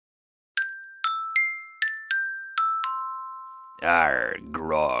Arr,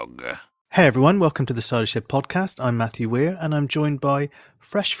 grog. Hey everyone, welcome to the Cider Shed podcast. I'm Matthew Weir and I'm joined by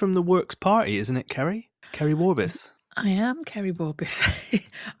fresh from the works party, isn't it, Kerry? Kerry Warbis. I am Kerry Warbis.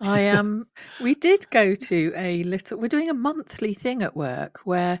 I am. We did go to we're doing a monthly thing at work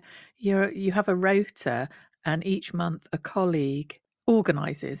where you have a rota and each month a colleague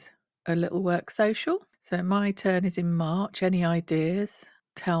organises a little work social. So my turn is in March. Any ideas?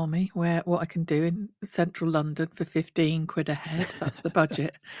 Tell me what I can do in central London for 15 quid a head. That's the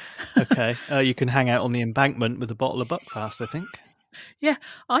budget. Okay, you can hang out on the embankment with a bottle of Buckfast, I think. Yeah,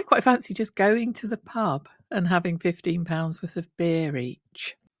 I quite fancy just going to the pub and having £15 worth of beer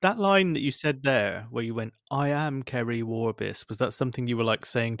each. That line that you said there, where you went, I am Kerry Warbis, was that something you were like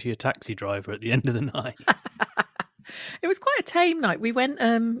saying to your taxi driver at the end of the night? It was quite a tame night. We went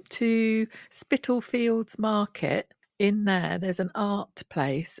to Spitalfields Market. In there's an art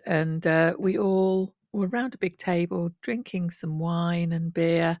place, and we all were around a big table drinking some wine and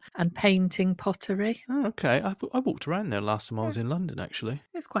beer and painting pottery. Oh, okay. I walked around there last time I was in London, actually.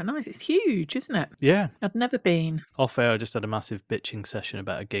 It's quite nice. It's huge, isn't it? Yeah. I'd never been. Off air, I just had a massive bitching session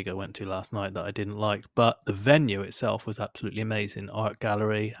about a gig I went to last night that I didn't like, but the venue itself was absolutely amazing. Art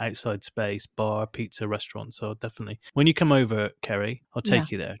gallery, outside space, bar, pizza, restaurant. So definitely, when you come over, Kerry, I'll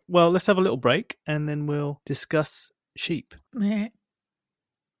take you there. Well, let's have a little break and then we'll discuss sheep. Yeah.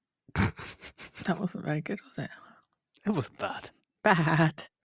 That wasn't very good, was it? It wasn't bad. Bad.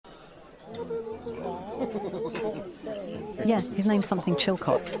 Yeah, his name's something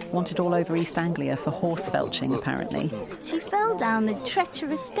Chilcott. Wanted all over East Anglia for horse felching, apparently. She fell down the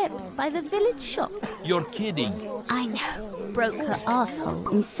treacherous steps by the village shop. You're kidding. I know. Broke her arsehole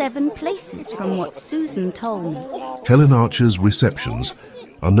in 7 places from what Susan told me. Helen Archer's receptions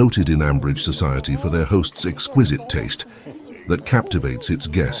are noted in Ambridge society for their host's exquisite taste that captivates its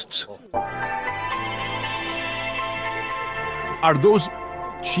guests. Are those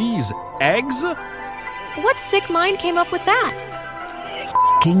cheese eggs? What sick mind came up with that?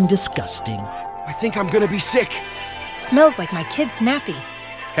 F***ing disgusting. I think I'm gonna be sick. Smells like my kid's nappy.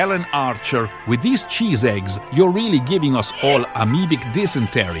 Helen Archer, with these cheese eggs, you're really giving us all amoebic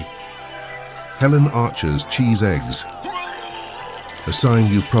dysentery. Helen Archer's cheese eggs. A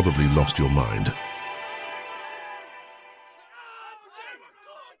sign you've probably lost your mind.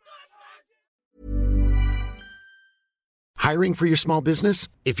 Hiring for your small business?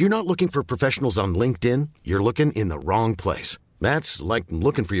 If you're not looking for professionals on LinkedIn, you're looking in the wrong place. That's like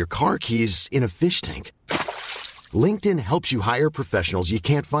looking for your car keys in a fish tank. LinkedIn helps you hire professionals you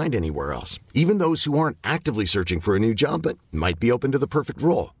can't find anywhere else, even those who aren't actively searching for a new job but might be open to the perfect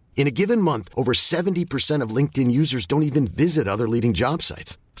role. In a given month, over 70% of LinkedIn users don't even visit other leading job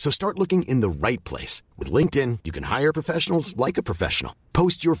sites. So start looking in the right place. With LinkedIn, you can hire professionals like a professional.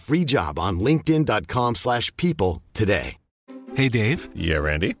 Post your free job on linkedin.com/people today. Hey, Dave. Yeah,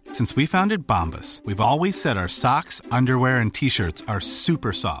 Randy? Since we founded Bombas, we've always said our socks, underwear, and T-shirts are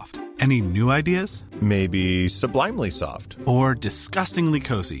super soft. Any new ideas? Maybe sublimely soft. Or disgustingly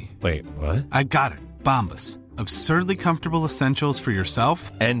cozy. Wait, what? I got it. Bombas. Absurdly comfortable essentials for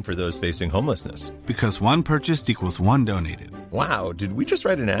yourself and for those facing homelessness. Because one purchased equals one donated. Wow, did we just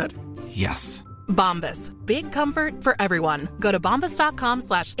write an ad? Yes. Bombas. Big comfort for everyone. Go to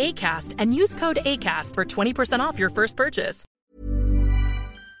bombas.com/ACAST and use code ACAST for 20% off your first purchase.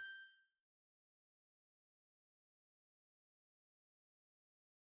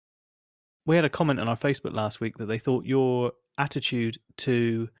 We had a comment on our Facebook last week that they thought your attitude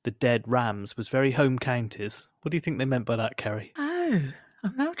to the dead Rams was very home counties. What do you think they meant by that, Kerry? Oh,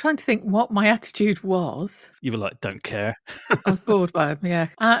 I'm now trying to think what my attitude was. You were like, don't care. I was bored by them, yeah.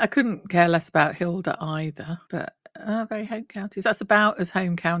 I couldn't care less about Hilda either, but very home counties. That's about as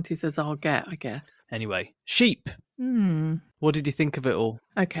home counties as I'll get, I guess. Anyway, sheep. What did you think of it all?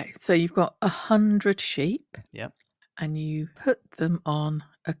 Okay, so you've got 100 sheep. Yeah. And you put them on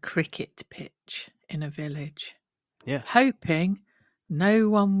a cricket pitch in a village. Yes. Hoping no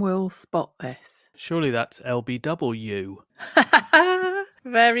one will spot this. Surely that's LBW.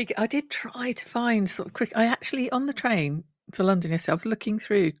 Very good. I did try to find sort of cricket. I actually, on the train to London yesterday, I was looking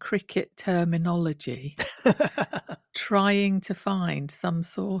through cricket terminology, trying to find some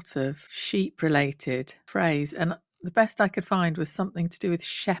sort of sheep-related phrase. And the best I could find was something to do with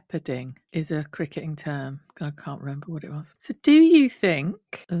shepherding is a cricketing term. I can't remember what it was. So do you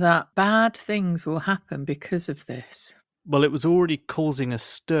think that bad things will happen because of this? Well, it was already causing a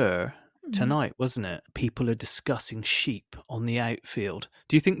stir tonight, wasn't it? People are discussing sheep on the outfield.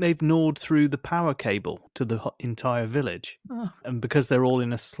 Do you think they've gnawed through the power cable to the entire village? Oh. And because they're all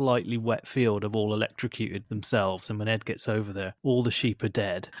in a slightly wet field, have all electrocuted themselves. And when Ed gets over there, all the sheep are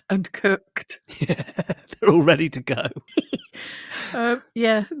dead. And cooked. Yeah, they're all ready to go.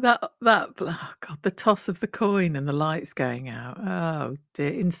 Yeah, that oh God, the toss of the coin and the lights going out. Oh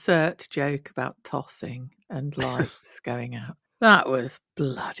dear, insert joke about tossing and lights going out. That was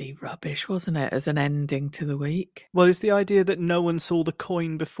bloody rubbish, wasn't it, as an ending to the week? Well, it's the idea that no one saw the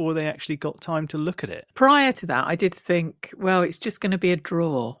coin before they actually got time to look at it. Prior to that, I did think, well, it's just going to be a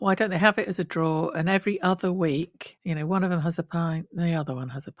draw. Why don't they have it as a draw? And every other week, one of them has a pint, the other one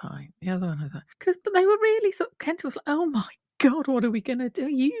has a pint, the other one has a... But they were really Kent was like, oh my God, what are we going to do?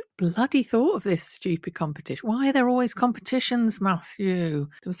 You bloody thought of this stupid competition. Why are there always competitions, Matthew?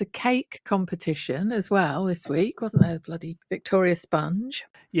 There was a cake competition as well this week, wasn't there? Bloody Victoria Sponge.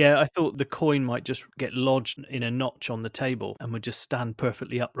 Yeah, I thought the coin might just get lodged in a notch on the table and would just stand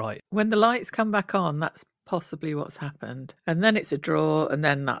perfectly upright. When the lights come back on, that's possibly what's happened. And then it's a draw, and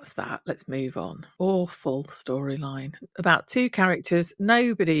then that's that. Let's move on. Awful storyline. About two characters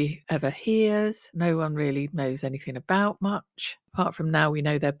nobody ever hears. No one really knows anything about much. Apart from now we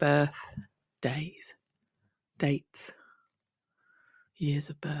know their birth days. Dates. Years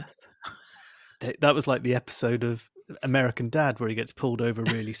of birth. That was like the episode of American Dad where he gets pulled over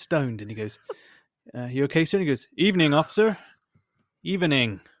really stoned and he goes, you okay, sir? And he goes, evening, officer.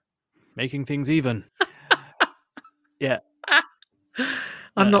 Evening. Making things even. Yeah.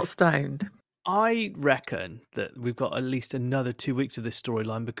 I'm not stoned. I reckon that we've got at least another 2 weeks of this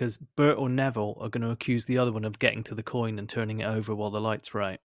storyline because Bert or Neville are going to accuse the other one of getting to the coin and turning it over while the lights were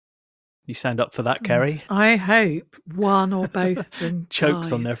out. You stand up for that, Kerry? I hope one or both of them chokes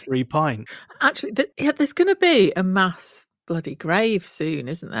dies. on their free pint. Actually, there's going to be a mass bloody grave soon,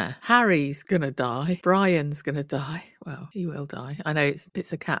 isn't there? Harry's going to die. Brian's going to die. Well, he will die. I know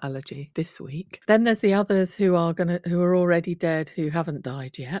it's a cat allergy this week. Then there's the others who are already dead who haven't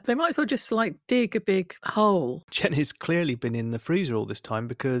died yet. They might as well just dig a big hole. Jenny's clearly been in the freezer all this time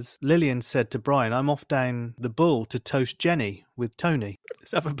because Lillian said to Brian, I'm off down the Bull to toast Jenny with Tony.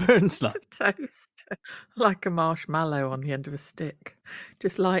 Let's have a Burns night. To toast like a marshmallow on the end of a stick,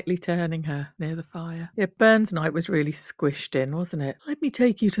 just lightly turning her near the fire. Yeah, Burns night was really squished in, wasn't it? Let me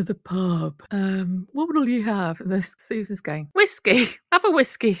take you to the pub. What will you have? And Susan's going, whiskey. Have a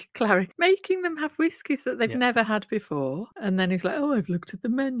whiskey, Clary. Making them have whiskies that they've never had before. And then he's like, oh, I've looked at the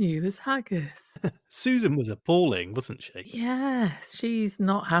menu. There's haggis. Susan was appalling, wasn't she? Yes, she's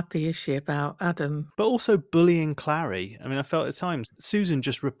not happy, is she, about Adam? But also bullying Clary. I mean, I felt at times Susan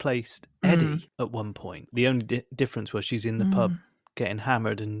just replaced Eddie at one point. The only difference was she's in the pub getting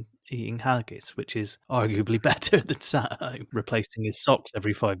hammered and eating haggis, which is arguably better than sat at home replacing his socks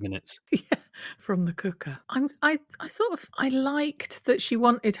every 5 minutes. Yeah, from the cooker. I liked that she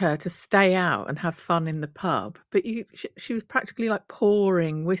wanted her to stay out and have fun in the pub, but she was practically like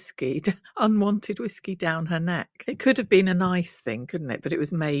pouring unwanted whiskey down her neck. It could have been a nice thing, couldn't it? But it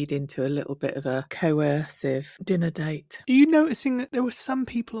was made into a little bit of a coercive dinner date. Are you noticing that there were some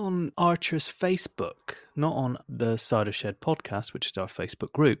people on Archer's Facebook, not on the Cider Shed podcast, which is our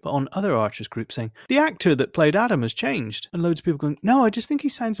Facebook group, but on other Archers groups saying, the actor that played Adam has changed. And loads of people going, no, I just think he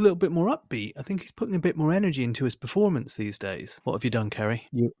sounds a little bit more upbeat. I think he's putting a bit more energy into his performance these days. What have you done, Kerry?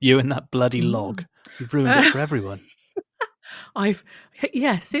 You and that bloody log. You've ruined it for everyone.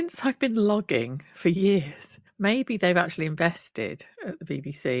 Since I've been logging for years, maybe they've actually invested at the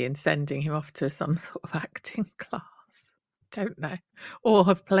BBC in sending him off to some sort of acting class. Don't know. Or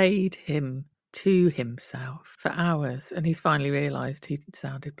have played him to himself for hours, and he's finally realised he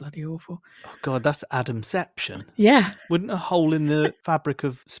sounded bloody awful. Oh God, that's Adamception. Yeah. Wouldn't a hole in the fabric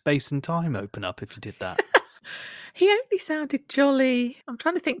of space and time open up if you did that? He only sounded jolly. I'm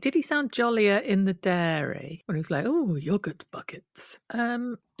trying to think, did he sound jollier in the dairy? When he was like, oh, yogurt buckets.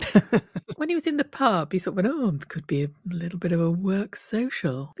 When he was in the pub, he sort of went, oh, it could be a little bit of a work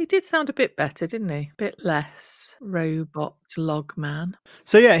social. He did sound a bit better, didn't he? A bit less robot log man.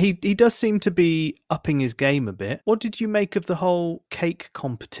 So yeah, he does seem to be upping his game a bit. What did you make of the whole cake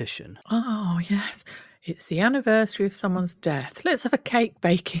competition? Oh, yes. It's the anniversary of someone's death. Let's have a cake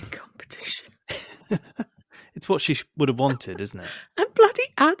baking competition. It's what she would have wanted, isn't it? And bloody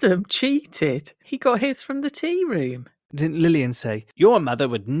Adam cheated. He got his from the tea room. Didn't Lillian say, your mother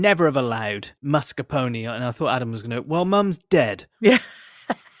would never have allowed mascarpone? And I thought Adam was going to, well, Mum's dead. Yeah.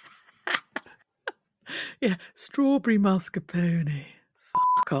 Yeah, strawberry mascarpone.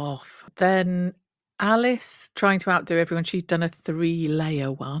 Fuck off. Then Alice trying to outdo everyone. She'd done a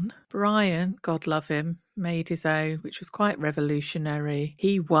 3-layer one. Brian, God love him, made his own, which was quite revolutionary.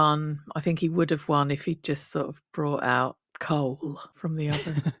 He won. I think he would have won if he'd just sort of brought out coal from the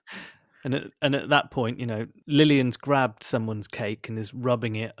oven. And at that point, Lillian's grabbed someone's cake and is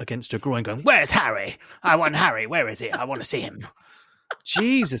rubbing it against her groin, going, "Where's Harry? I want Harry. Where is he? I want to see him."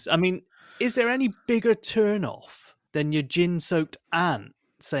 Jesus. I mean, is there any bigger turn-off than your gin-soaked aunt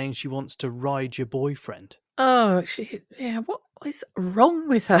saying she wants to ride your boyfriend? Oh, what is wrong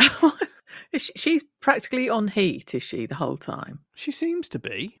with her? She's practically on heat, is she, the whole time? She seems to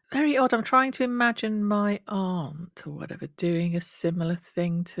be. Very odd. I'm trying to imagine my aunt or whatever doing a similar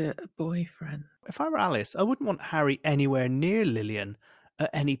thing to a boyfriend. If I were Alice, I wouldn't want Harry anywhere near Lillian at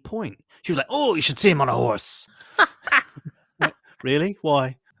any point. She was like, "Oh, you should see him on a horse." Like, really?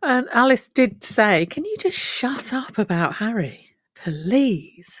 Why? And Alice did say, "Can you just shut up about Harry?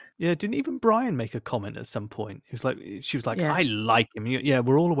 Please." Yeah, didn't even Brian make a comment at some point? She was like, Yeah. "I like him." Yeah,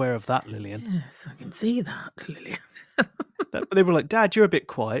 we're all aware of that, Lillian. Yes, I can see that, Lillian. But they were like, "Dad, you're a bit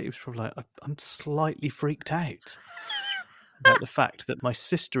quiet." He was probably like, "I'm slightly freaked out about the fact that my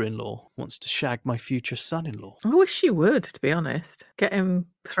sister-in-law wants to shag my future son-in-law." I wish she would, to be honest. Get him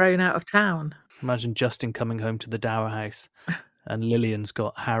thrown out of town. Imagine Justin coming home to the Dower house and Lillian's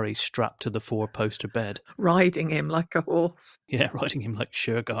got Harry strapped to the four-poster bed. Riding him like a horse. Yeah, riding him like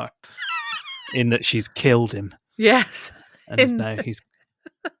Shergar. In that she's killed him. Yes. And now he's...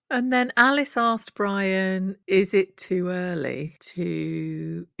 And then Alice asked Brian, is it too early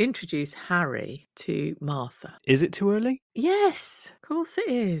to introduce Harry to Martha? Is it too early? Yes, of course it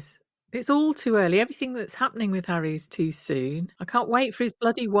is. It's all too early. Everything that's happening with Harry is too soon. I can't wait for his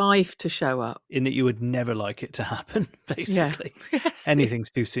bloody wife to show up. In that you would never like it to happen, basically. Yeah. Yes. Anything's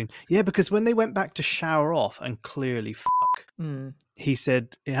too soon. Yeah, because when they went back to shower off and clearly he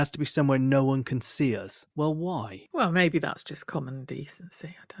said it has to be somewhere no one can see us. Well, why? Well, maybe that's just common decency.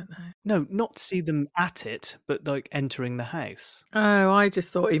 I don't know. No, not see them at it, but like entering the house. Oh, I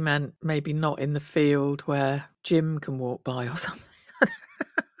just thought he meant maybe not in the field where Jim can walk by or something.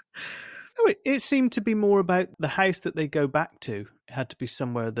 No, it seemed to be more about the house that they go back to. It had to be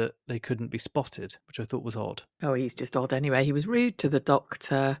somewhere that they couldn't be spotted, which I thought was odd. Oh, he's just odd anyway. He was rude to the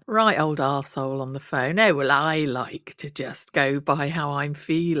doctor. Right old arsehole on the phone. Oh, well, I like to just go by how I'm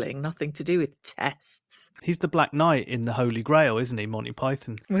feeling. Nothing to do with tests. He's the Black Knight in the Holy Grail, isn't he, Monty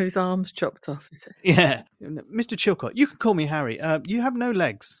Python? With his arms chopped off, is it? Yeah. Mr. Chilcott, you can call me Harry. You have no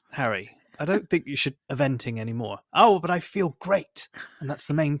legs, Harry. I don't think you should eventing anymore. Oh, but I feel great. And that's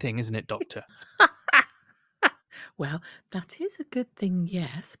the main thing, isn't it, Doctor? Well, that is a good thing,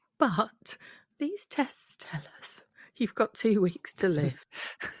 yes. But these tests tell us you've got 2 weeks to live.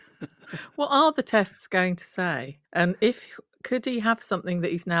 What are the tests going to say? And could he have something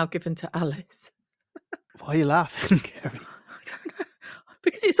that he's now given to Alice? Why are you laughing, Gary? I don't know.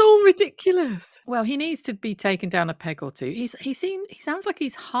 Because it's all ridiculous. Well, he needs to be taken down a peg or two. He sounds like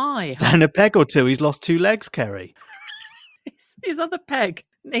he's high. Down a peg or two. He's lost 2 legs, Kerry. His other peg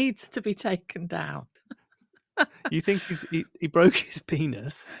needs to be taken down. You think he broke his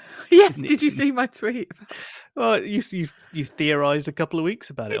penis? Yes. Did you see my tweet? Well, you theorised a couple of weeks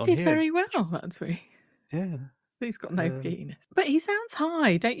about it on here. He did very well, that tweet. Yeah. He's got no penis. But he sounds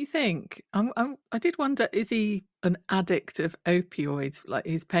high, don't you think? I did wonder, is he an addict of opioids, like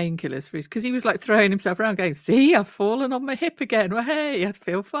his painkillers? Because he was like throwing himself around going, see, I've fallen on my hip again. Well, hey, I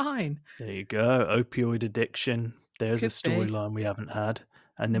feel fine. There you go. Opioid addiction. There's a storyline we haven't had.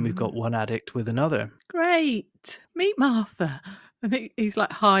 And then we've got one addict with another. Great. Meet Martha. I think he's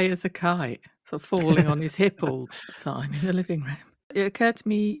like high as a kite, sort of falling on his hip all the time in the living room. It occurred to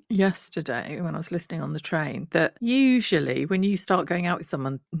me yesterday when I was listening on the train that usually when you start going out with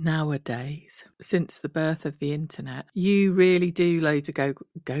someone nowadays, since the birth of the internet, you really do loads of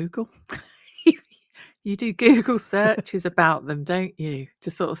Google. You do Google searches about them, don't you? To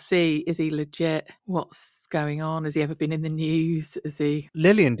sort of see, is he legit? What's going on? Has he ever been in the news? Has he...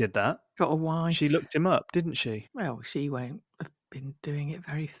 Lillian did that. Got a wife? She looked him up, didn't she? Well, she won't have been doing it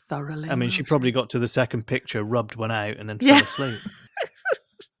very thoroughly. I mean, she probably got to the second picture, rubbed one out, and then fell asleep.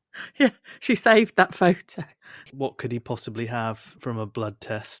 Yeah, she saved that photo. What could he possibly have from a blood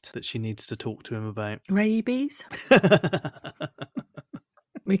test that she needs to talk to him about? Rabies?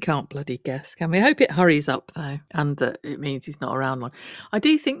 We can't bloody guess, can we? I hope it hurries up, though, and that it means he's not around long. I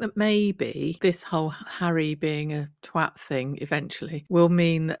do think that maybe this whole Harry being a twat thing eventually will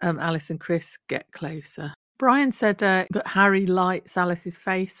mean that Alice and Chris get closer. Brian said that Harry lights Alice's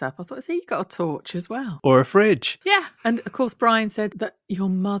face up. I thought, so you got a torch as well? Or a fridge. Yeah. And of course, Brian said that your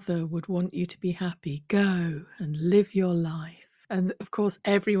mother would want you to be happy. Go and live your life. And of course,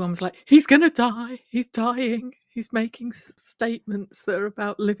 everyone was like, he's going to die. He's dying. He's making statements that are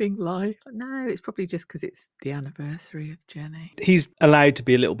about living life. No, it's probably just because it's the anniversary of Jenny. He's allowed to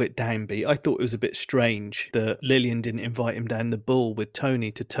be a little bit downbeat. I thought it was a bit strange that Lillian didn't invite him down the bull with Tony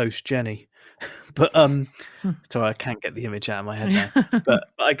to toast Jenny. But sorry, I can't get the image out of my head now. But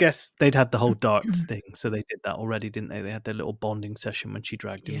I guess they'd had the whole darts thing, so they did that already, didn't they? They had their little bonding session when she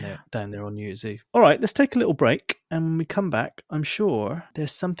dragged him down there on New Year's Eve. All right, let's take a little break, and when we come back, I'm sure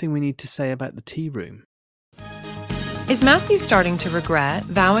there's something we need to say about the tea room. Is Matthew starting to regret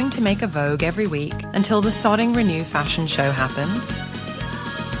vowing to make a Vogue every week until the Sodding Renew fashion show happens?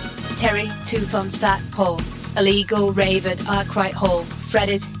 Terry, 2 thumbs fat pole, illegal Ravid, Arkwright hole, Fred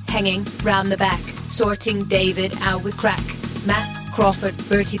is hanging round the back, sorting David out with crack, Matt Crawford,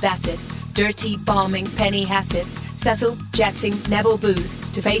 Bertie Bassett, dirty bombing Penny Hassett, Cecil Jackson, Neville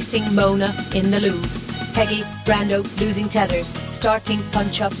Booth, defacing Mona in the Louvre, Peggy Brando losing tethers, starting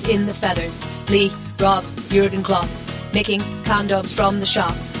punch-ups in the feathers, Lee, Rob, Jurgen Klopp, making condoms from the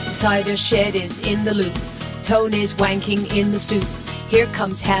shop, the cider shed is in the loop, Tone is wanking in the soup, here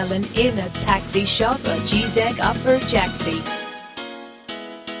comes Helen in a taxi, shove a cheese egg up her jacksie.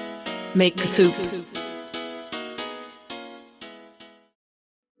 Make soup.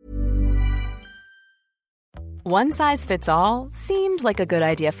 One size fits all seemed like a good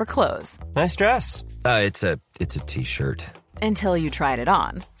idea for clothes. Nice dress. It's a t-shirt. Until you tried it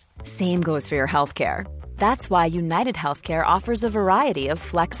on. Same goes for your healthcare. That's why United Healthcare offers a variety of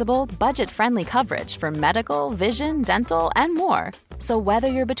flexible, budget-friendly coverage for medical, vision, dental, and more. So whether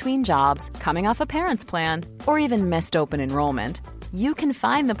you're between jobs, coming off a parent's plan, or even missed open enrollment, you can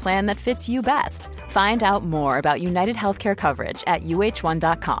find the plan that fits you best. Find out more about United Healthcare coverage at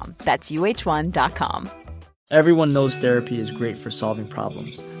uh1.com. That's uh1.com. Everyone knows therapy is great for solving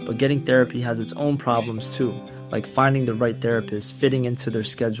problems, but getting therapy has its own problems too, like finding the right therapist, fitting into their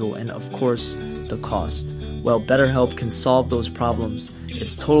schedule, and of course, the cost. Well, BetterHelp can solve those problems.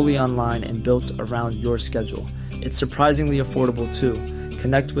 It's totally online and built around your schedule. It's surprisingly affordable too.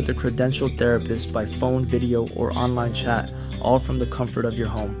 Connect with a credentialed therapist by phone, video, or online chat, all from the comfort of your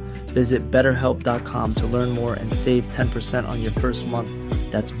home. Visit BetterHelp.com to learn more and save 10% on your first month.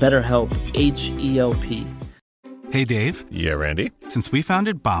 That's BetterHelp, H-E-L-P. Hey, Dave. Yeah, Randy. Since we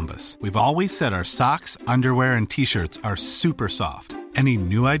founded Bombas, we've always said our socks, underwear, and T-shirts are super soft. Any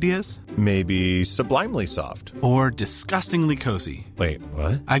new ideas? Maybe sublimely soft. Or disgustingly cozy. Wait,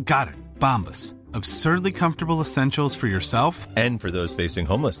 what? I got it. Bombas. Absurdly comfortable essentials for yourself and for those facing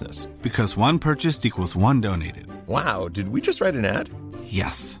homelessness. Because one purchased equals one donated. Wow, did we just write an ad?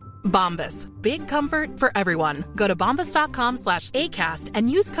 Yes. Bombas. Big comfort for everyone. Go to bombas.com/ACAST and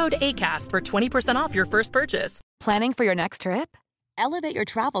use code ACAST for 20% off your first purchase. Planning for your next trip? Elevate your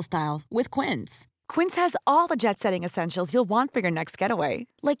travel style with Quince. Quince has all the jet-setting essentials you'll want for your next getaway,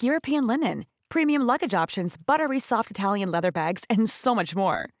 like European linen, premium luggage options, buttery soft Italian leather bags, and so much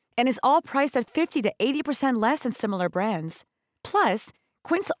more. And is all priced at 50 to 80% less than similar brands. Plus,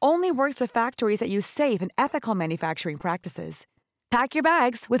 Quince only works with factories that use safe and ethical manufacturing practices. Pack your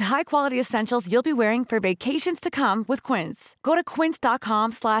bags with high-quality essentials you'll be wearing for vacations to come with Quince. Go to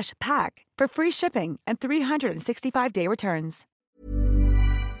quince.com/pack for free shipping and 365-day returns.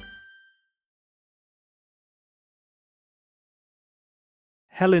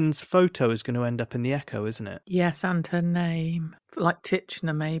 Helen's photo is going to end up in the Echo, isn't it? Yes, and her name. Like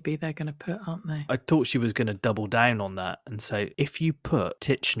Titchener, maybe they're going to put, aren't they? I thought she was going to double down on that and say, if you put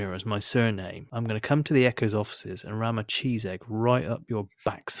Titchener as my surname, I'm going to come to the Echo's offices and ram a cheese egg right up your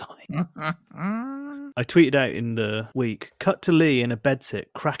backside. I tweeted out in the week, cut to Lee in a bedsit,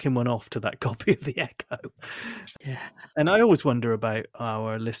 cracking one off to that copy of the Echo. Yeah. And I always wonder about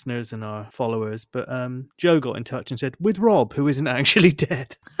our listeners and our followers, but Joe got in touch and said, with Rob, who isn't actually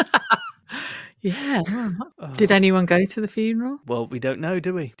dead. Yeah. Did anyone go to the funeral? Well, we don't know,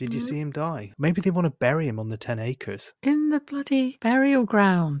 do we? Did you see him die? Maybe they want to bury him on the 10 acres. In the bloody burial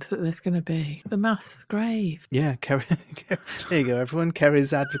ground that there's going to be. The mass grave. Yeah, Kerry. There you go, everyone.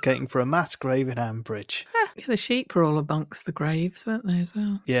 Kerry's advocating for a mass grave in Ambridge. Yeah, the sheep were all amongst the graves, weren't they, as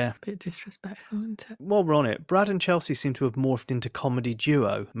well? Yeah. Bit disrespectful, isn't it? While we're on it, Brad and Chelsea seem to have morphed into comedy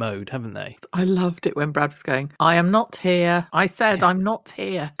duo mode, haven't they? I loved it when Brad was going, I am not here. I said I'm not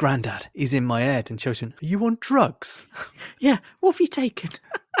here. Grandad, he's in my head. And Chelsea went, are you on drugs? Yeah, what have you taken?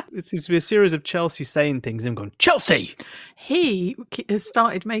 It seems to be a series of Chelsea saying things and him going, Chelsea! He has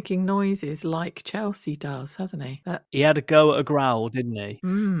started making noises like Chelsea does, hasn't he? He had a go at a growl, didn't he?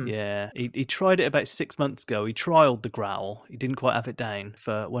 Mm. Yeah. He tried it about 6 months ago. He trialled the growl. He didn't quite have it down.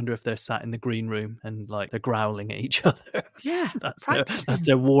 I wonder if they're sat in the green room and like they're growling at each other. Yeah, that's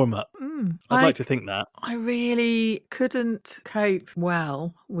their warm-up. Mm. I'd like to think that. I really couldn't cope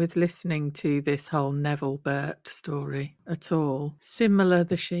well with listening to this whole Neville Burt story at all. Similar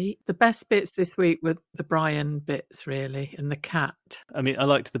the sheep. The best bits this week were the Brian bits, really, and the cat. I mean, I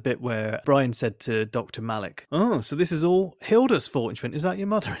liked the bit where Brian said to Dr. Malik, "Oh, so this is all Hilda's fault." And she went, "Is that your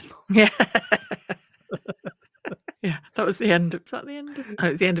mother-in-law?" Yeah. Yeah, that was the end. Was that the end? It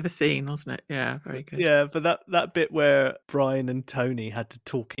was the end of a scene, wasn't it? Yeah, very good. Yeah, but that bit where Brian and Tony had to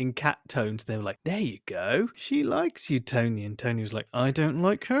talk in cat tones, they were like, "There you go. She likes you, Tony." And Tony was like, "I don't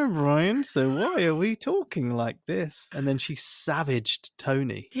like her, Brian. So why are we talking like this?" And then she savaged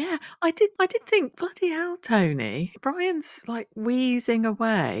Tony. Yeah, I did think, bloody hell, Tony. Brian's like wheezing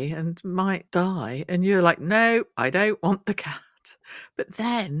away and might die. And you're like, no, I don't want the cat. But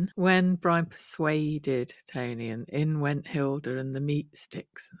then when Brian persuaded Tony and in went Hilda and the meat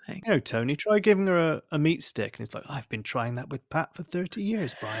sticks and things. "No, Tony, try giving her a meat stick." And he's like, "I've been trying that with Pat for 30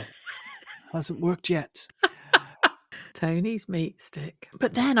 years, Brian. Hasn't worked yet." Tony's meat stick.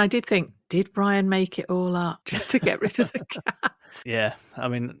 But then I did think, did Brian make it all up just to get rid of the cat? Yeah, I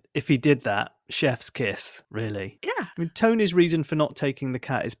mean, if he did that, chef's kiss, really. Yeah. I mean, Tony's reason for not taking the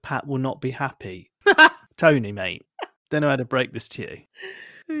cat is Pat will not be happy. Tony, mate. Don't know how to break this to you.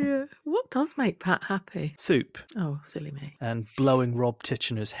 Yeah. What does make Pat happy? Soup. Oh, silly me. And blowing Rob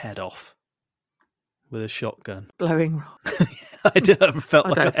Titchener's head off with a shotgun. Blowing Rob. I felt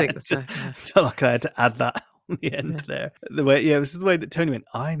like don't think so. Yeah. Felt like I had to add that on the end there. It was the way that Tony went,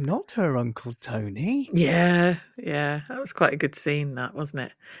 "I'm not her Uncle Tony." Yeah, that was quite a good scene, that, wasn't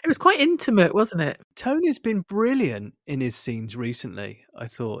it? It was quite intimate, wasn't it? Tony's been brilliant in his scenes recently, I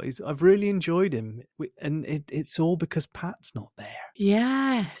thought. I've really enjoyed him. And it's all because Pat's not there.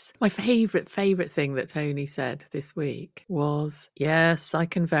 Yes. My favourite thing that Tony said this week was, "Yes, I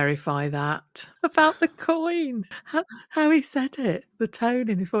can verify that." About the coin. How he said it, the tone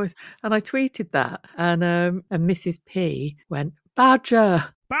in his voice. And I tweeted that. And Mrs. P went, "Badger."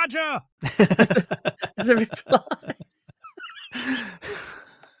 Badger! as a reply.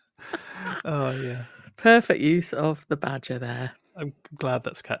 Oh, yeah. Perfect use of the badger there. I'm glad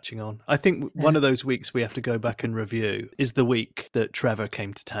that's catching on. I think one of those weeks we have to go back and review is the week that Trevor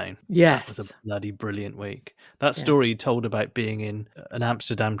came to town. Yes. That was a bloody brilliant week. That story you told about being in an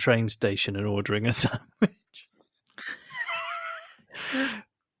Amsterdam train station and ordering a sandwich.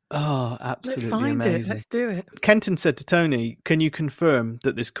 Oh, absolutely Let's find amazing. it. Let's do it. Kenton said to Tony, "Can you confirm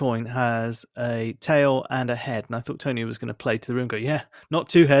that this coin has a tail and a head?" And I thought Tony was going to play to the room and go, "Yeah, not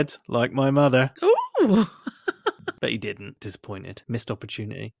two heads, like my mother." Ooh. But he didn't. Disappointed. Missed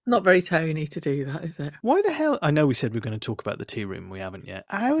opportunity. Not very Tony to do that, is it? Why the hell? I know we said we were going to talk about the tea room. We haven't yet.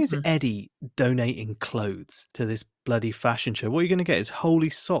 How is Eddie donating clothes to this bloody fashion show? What are you going to get? His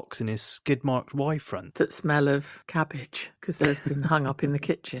holy socks and his skid-marked Y-front? That smell of cabbage because they've been hung up in the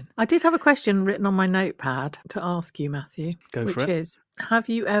kitchen. I did have a question written on my notepad to ask you, Matthew. Go for it. Which is, have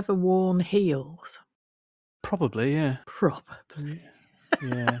you ever worn heels? Probably, yeah. Probably.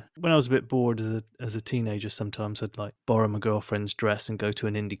 Yeah. When I was a bit bored as a teenager, sometimes I'd like borrow my girlfriend's dress and go to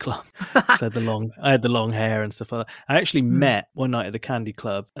an indie club. So I had the long hair and stuff like that. I actually met one night at the Candy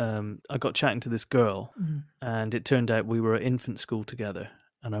Club. I got chatting to this girl, and it turned out we were at infant school together,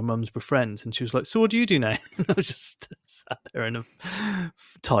 and our mums were friends. And she was like, "So what do you do now?" And I was just sat there in a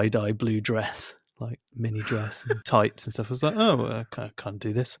tie-dye blue dress, like mini dress and tights and stuff. I was like, "Oh, I can't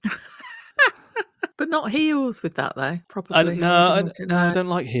do this." But not heels with that, though. Probably. I don't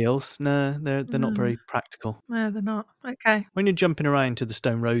like heels. No, they're not very practical. No, they're not. Okay. When you're jumping around to the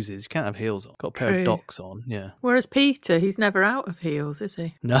Stone Roses, you can't have heels on. Got a pair of docks on, yeah. Whereas Peter, he's never out of heels, is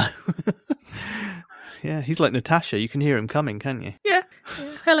he? No. Yeah, he's like Natasha. You can hear him coming, can't you? Yeah.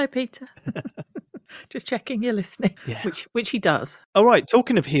 Hello, Peter. Just checking you're listening, which he does. All right,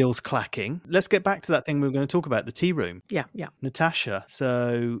 talking of heels clacking, let's get back to that thing we were going to talk about, the tea room. Yeah. Natasha,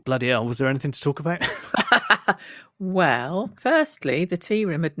 so bloody hell, was there anything to talk about? Well, firstly, the tea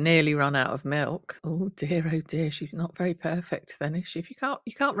room had nearly run out of milk. Oh dear, she's not very perfect then, is she? If you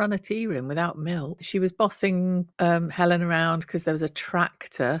can't run a tea room without milk. She was bossing Helen around because there was a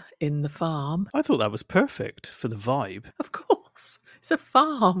tractor in the farm. I thought that was perfect for the vibe. Of course. It's a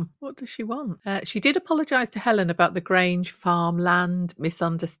farm. What does she want? She did apologise to Helen about the Grange farmland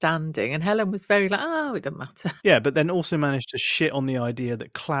misunderstanding, and Helen was very like, "Oh, it doesn't matter." Yeah, but then also managed to shit on the idea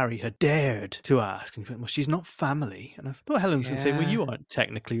that Clary had dared to ask. And she went, "Well, she's not family." And I thought Helen was going to say, "Well, you aren't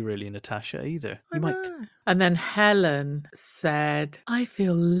technically really Natasha either." And then Helen said, "I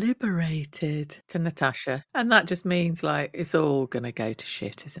feel liberated," to Natasha. And that just means like it's all going to go to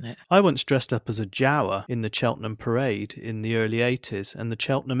shit, isn't it? I once dressed up as a Jawa in the Cheltenham Parade in the early 80s. 80s, and the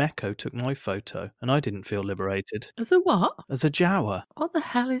Cheltenham Echo took my photo, and I didn't feel liberated. As a what? As a Jawa. What the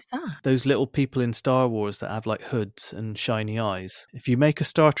hell is that? Those little people in Star Wars that have like hoods and shiny eyes. If you make a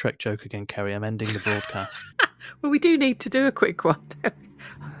Star Trek joke again, Kerry, I'm ending the broadcast. Well, we do need to do a quick one, don't we?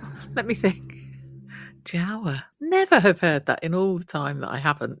 Let me think. Jawa. Never have heard that in all the time that I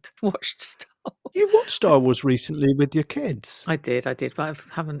haven't watched Star Wars. You watched Star Wars recently with your kids. I did, but I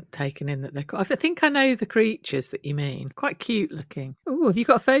haven't taken in that they're I think I know the creatures that you mean. Quite cute looking. Oh, have you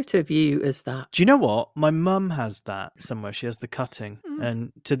got a photo of you as that? Do you know what? My mum has that somewhere. She has the cutting.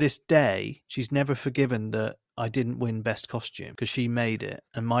 And to this day, she's never forgiven that I didn't win best costume because she made it.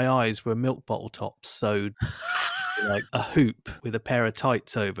 And my eyes were milk bottle tops sewed like a hoop with a pair of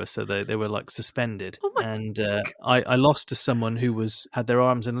tights over, so they were like suspended. And I lost to someone who had their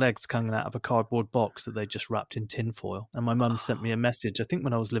arms and legs coming out of a cardboard box that they just wrapped in tinfoil. And my mum sent me a message, I think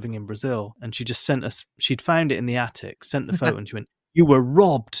when I was living in Brazil, and she just sent us, she'd found it in the attic, sent the photo, and she went, "You were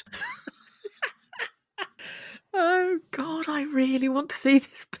robbed." Oh, God, I really want to see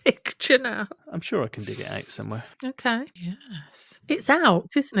this picture now. I'm sure I can dig it out somewhere. Okay. Yes. It's out,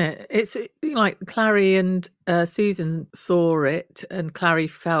 isn't it? It's like Clary and Susan saw it, and Clary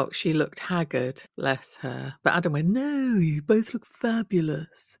felt she looked haggard, bless her. But Adam went, "No, you both look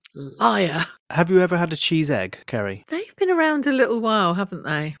fabulous." Liar. Have you ever had a cheese egg, Kerry? They've been around a little while, haven't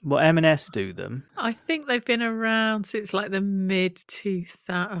they? Well, M&S do them. I think they've been around since like the mid-2000s.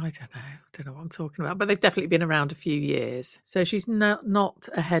 I don't know what I'm talking about, but they've definitely been around a few years. So she's not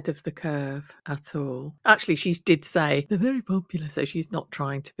ahead of the curve at all. Actually, she did say they're very popular, so she's not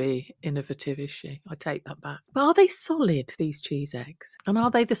trying to be innovative, is she? I take that back. But are they solid, these cheese eggs? And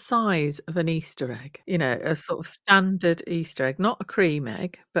are they the size of an Easter egg? You know, a sort of standard Easter egg, not a cream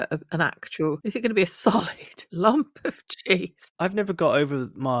egg, but an actual, is it going to be a solid lump of cheese? I've never got over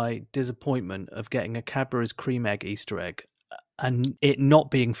my disappointment of getting a Cadbury's cream egg Easter egg and it not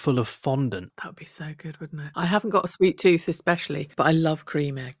being full of fondant. That would be so good, wouldn't it? I haven't got a sweet tooth especially, but I love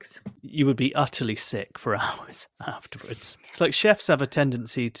cream eggs. You would be utterly sick for hours afterwards. It's like chefs have a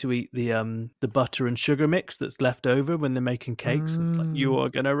tendency to eat the butter and sugar mix that's left over when they're making cakes. And like, you are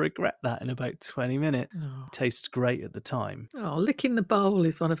going to regret that in about 20 minutes. Oh. It tastes great at the time. Oh, licking the bowl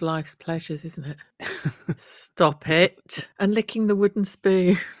is one of life's pleasures, isn't it? Stop it. And licking the wooden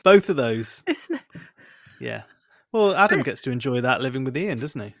spoon. Both of those. Isn't it? Yeah. Well, Adam gets to enjoy that living with Ian,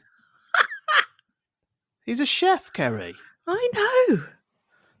 doesn't he? He's a chef, Kerry. I know.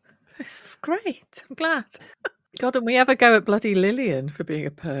 It's great. I'm glad. God, and we ever go at bloody Lillian for being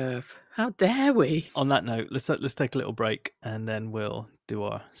a perv? How dare we? On that note, let's take a little break and then we'll do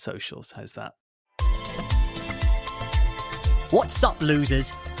our socials. How's that? What's up,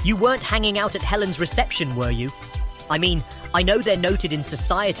 losers? You weren't hanging out at Helen's reception, were you? I mean, I know they're noted in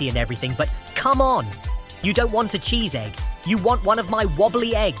society and everything, but come on. You don't want a cheese egg. You want one of my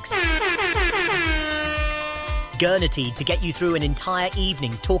wobbly eggs. Gurnetty to get you through an entire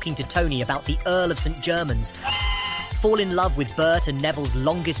evening talking to Tony about the Earl of St. Germans. Fall in love with Bert and Neville's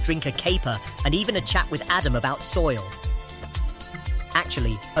longest drinker caper, and even a chat with Adam about soil.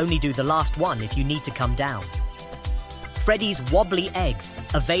 Actually, only do the last one if you need to come down. Freddy's Wobbly Eggs,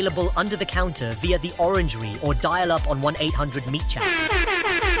 available under the counter via the Orangery or dial up on 1-800-MEAT-CHAT.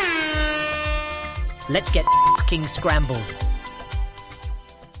 Let's get fucking scrambled.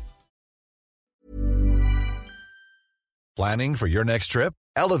 Planning for your next trip?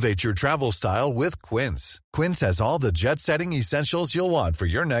 Elevate your travel style with Quince. Quince has all the jet-setting essentials you'll want for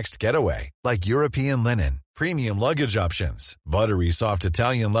your next getaway, like European linen, premium luggage options, buttery soft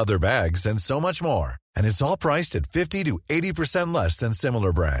Italian leather bags, and so much more. And it's all priced at 50 to 80% less than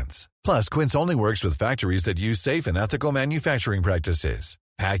similar brands. Plus, Quince only works with factories that use safe and ethical manufacturing practices.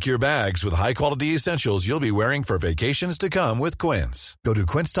 Pack your bags with high-quality essentials you'll be wearing for vacations to come with Quince. Go to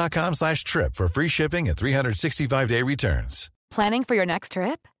quince.com/trip for free shipping and 365-day returns. Planning for your next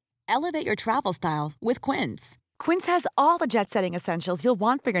trip? Elevate your travel style with Quince. Quince has all the jet-setting essentials you'll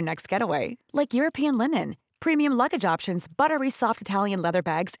want for your next getaway, like European linen, premium luggage options, buttery soft Italian leather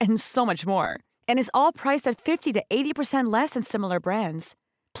bags, and so much more. And is all priced at 50 to 80% less than similar brands.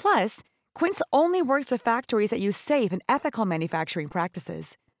 Plus, Quince only works with factories that use safe and ethical manufacturing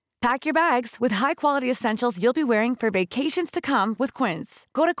practices. Pack your bags with high-quality essentials you'll be wearing for vacations to come with Quince.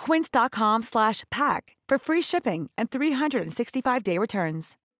 Go to quince.com/pack for free shipping and 365-day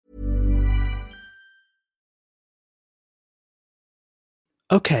returns.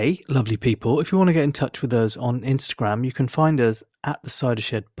 Okay, lovely people. If you want to get in touch with us on Instagram, you can find us at the Cider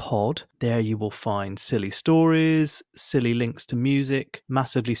Shed Pod. There you will find silly stories, silly links to music,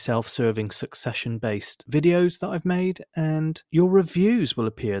 massively self-serving Succession-based videos that I've made, and your reviews will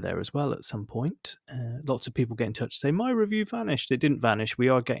appear there as well at some point. Lots of people get in touch and say, my review vanished. It didn't vanish. We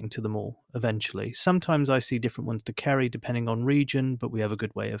are getting to them all eventually. Sometimes I see different ones to carry depending on region, but we have a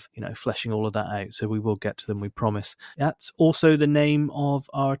good way of, fleshing all of that out. So we will get to them, we promise. That's also the name of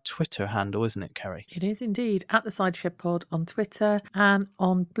our Twitter handle, isn't it, Kerry? It is indeed, at the Cidershed Pod on Twitter, and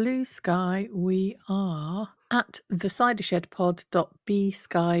on Blue Sky we are at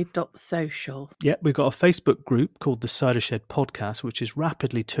thecidershedpod.bsky.social. Yeah, we've got a Facebook group called the Cidershed Podcast, which is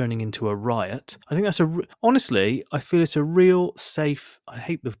rapidly turning into a riot. I think that's honestly, I feel it's a real safe, I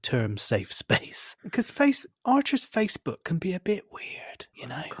hate the term safe space, because Archer's Facebook can be a bit weird,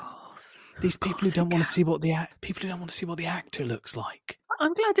 Of course. These people who don't want to see what the actor looks like.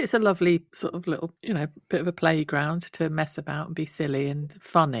 I'm glad it's a lovely sort of little, bit of a playground to mess about and be silly and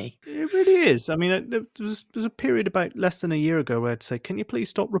funny. It really is. I mean, there was a period about less than a year ago where I'd say, can you please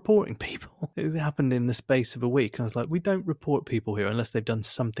stop reporting people? It happened in the space of a week. And I was like, we don't report people here unless they've done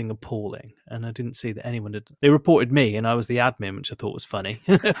something appalling. And I didn't see that anyone did. They reported me and I was the admin, which I thought was funny,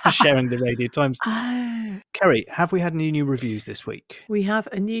 for sharing the Radio Times. Kerry, have we had any new reviews this week? We have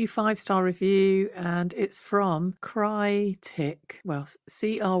a new 5-star review and it's from Crytic. Well,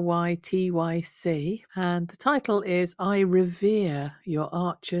 CRYTYC, and the title is I Revere Your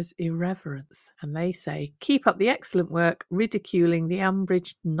Archer's Irreverence, and they say, keep up the excellent work ridiculing the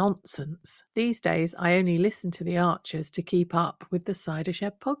Ambridge nonsense. These days I only listen to the Archers to keep up with the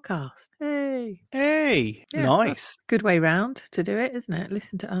Cidershed podcast. Hey, Yeah, nice. Good way round to do it, isn't it?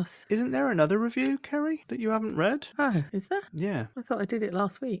 Listen to us. Isn't there another review, Kerry, that you haven't read? Oh, is there? Yeah. I thought I did it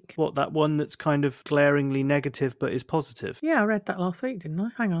last week. What, that one that's kind of glaringly negative but is positive? Yeah, I read that last week, didn't I?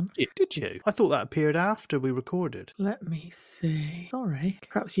 Hang on. Did you? I thought that appeared after we recorded. Let me see. Sorry.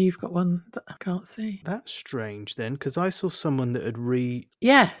 Perhaps you've got one that I can't see. That's strange then, because I saw someone that had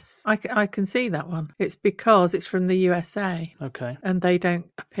Yes, I can see that one. It's because it's from the USA. Okay. And they don't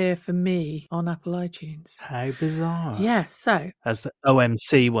appear for me on Apple iTunes. How bizarre. Yes, so. As the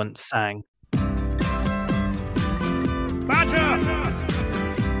OMC once sang. Badger!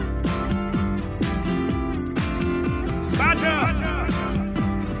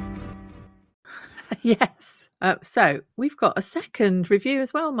 Yes. So we've got a second review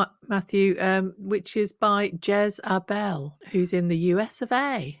as well, Matthew, which is by Jez Abel, who's in the US of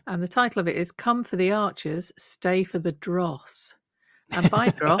A. And the title of it is Come for the Archers, Stay for the Dross. And by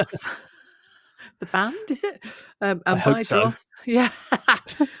Dross, the band, is it? And I hope so. Dross, yeah.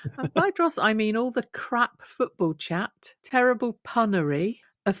 And by Dross, I mean all the crap football chat, terrible punnery,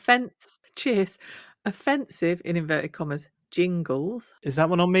 offensive, in inverted commas, jingles. Is that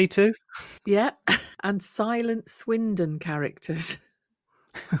one on me too? Yeah. And silent Swindon characters.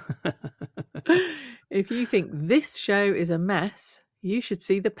 If you think this show is a mess, you should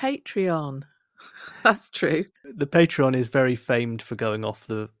see the Patreon. That's true. The Patreon is very famed for going off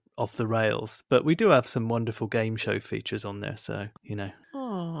the rails, but we do have some wonderful game show features on there, so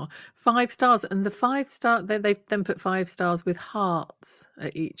Oh, 5 stars, and the 5-star they've then put 5 stars with hearts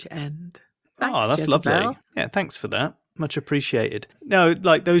at each end. Thanks, that's Jezebel. lovely. Yeah, thanks for that. Much appreciated. No,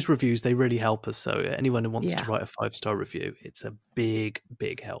 like those reviews, they really help us. So anyone who wants to write a 5-star review, it's a big,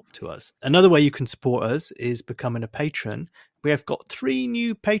 big help to us. Another way you can support us is becoming a patron. We have got 3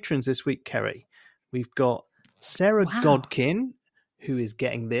 new patrons this week, Kerry. We've got Sarah Godkin, who is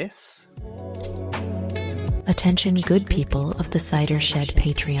getting this. Attention good people of the Cidershed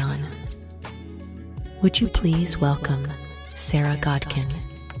Patreon. Would you please welcome Sarah Godkin?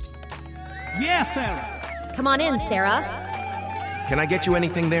 Yeah, Sarah! Come on in, Sarah. Can I get you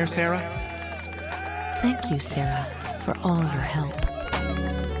anything there, Sarah? Thank you, Sarah, for all your help.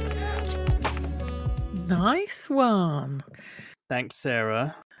 Nice one. Thanks,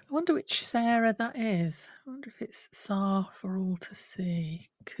 Sarah. I wonder which Sarah that is. I wonder if it's Sar for all to see.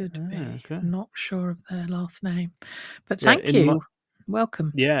 Could be. Okay. I'm not sure of their last name. But thank you.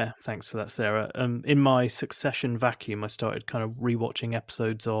 Welcome. Yeah, thanks for that, Sarah. In my Succession vacuum, I started kind of rewatching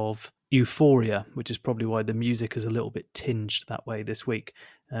episodes of Euphoria, which is probably why the music is a little bit tinged that way this week.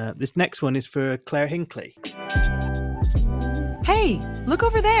 This next one is for Claire Hinckley. Hey, look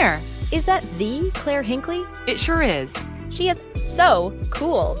over there. Is that the Claire Hinckley? It sure is. She is so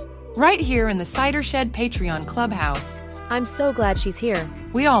cool. Right here in the Cidershed Patreon Clubhouse. I'm so glad she's here.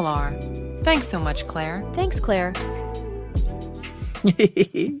 We all are. Thanks so much, Claire. Thanks, Claire.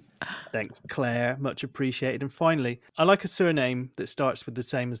 Thanks, Claire. Much appreciated. And finally, I like a surname that starts with the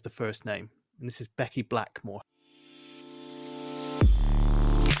same as the first name. And this is Becky Blackmore.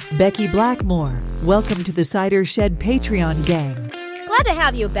 Becky Blackmore, welcome to the Cidershed Patreon gang. Glad to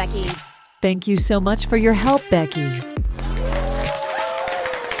have you, Becky. Thank you so much for your help, Becky.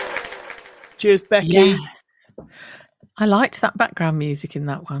 Cheers, Becky. Yes. I liked that background music in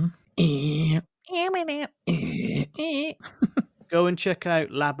that one. Go and check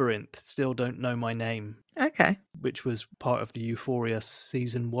out Labyrinth, Still Don't Know My Name. Okay. Which was part of the Euphoria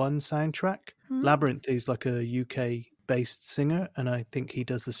Season 1 soundtrack. Mm. Labyrinth is like a UK-based singer, and I think he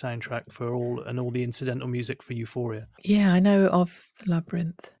does the soundtrack for all the incidental music for Euphoria. Yeah, I know of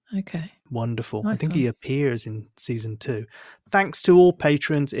Labyrinth. Okay. Wonderful. Nice I think one. he appears in Season 2. Thanks to all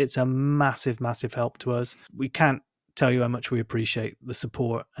patrons. It's a massive, massive help to us. We can't tell you how much we appreciate the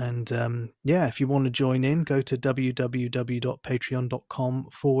support. And if you want to join in, go to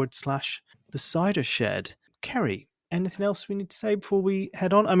www.patreon.com/The Cider Shed. Kerry, anything else we need to say before we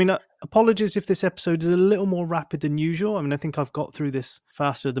head on? I mean, apologies if this episode is a little more rapid than usual. I mean, I think I've got through this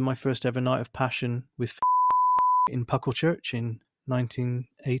faster than my first ever night of passion with in Puckle Church in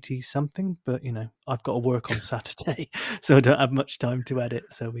 1980 something, but I've got to work on Saturday, so I don't have much time to edit.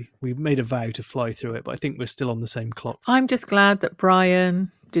 So we made a vow to fly through it, but I think we're still on the same clock. I'm just glad that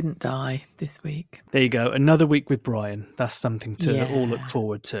Brian didn't die this week. There you go, another week with Brian. That's something to all look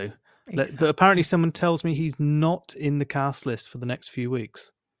forward to. Exactly. But apparently someone tells me he's not in the cast list for the next few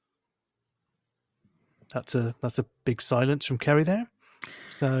weeks. That's a big silence from Kerry there.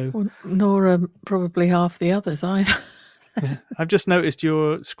 So nor probably half the others either. Yeah. I've just noticed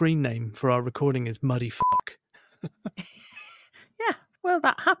your screen name for our recording is Muddy Fuck. Yeah, well,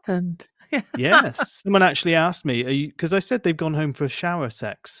 that happened. Yes. Someone actually asked me, because I said they've gone home for shower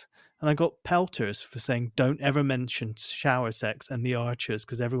sex, and I got pelters for saying don't ever mention shower sex and the Archers,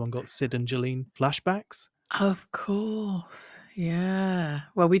 because everyone got Sid and Jolene flashbacks. Of course. Yeah.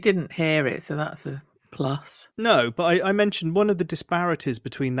 Well, we didn't hear it, so that's a plus. No, but I mentioned one of the disparities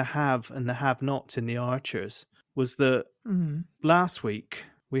between the have and the have-nots in the Archers was that last week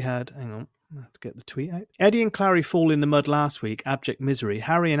we had, hang on, I have to get the tweet out. Eddie and Clary fall in the mud last week, abject misery.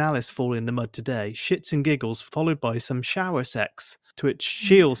 Harry and Alice fall in the mud today, shits and giggles, followed by some shower sex. To which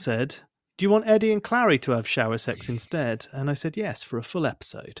Sheil said, do you want Eddie and Clary to have shower sex instead? And I said, yes, for a full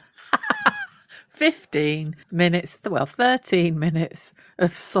episode. 13 minutes, 13 minutes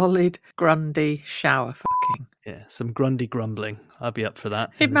of solid Grundy shower fucking. Yeah, some Grundy grumbling. I'll be up for that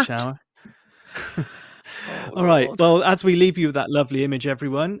in the shower. All right. Well, as we leave you with that lovely image,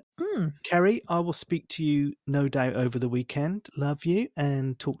 everyone, Kerry, I will speak to you no doubt over the weekend. Love you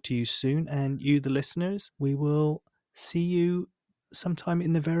and talk to you soon. And you, the listeners, we will see you sometime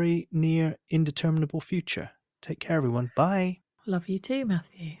in the very near indeterminable future. Take care, everyone. Bye. Love you too,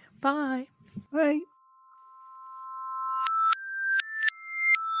 Matthew. Bye. Bye.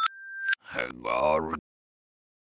 Hang on.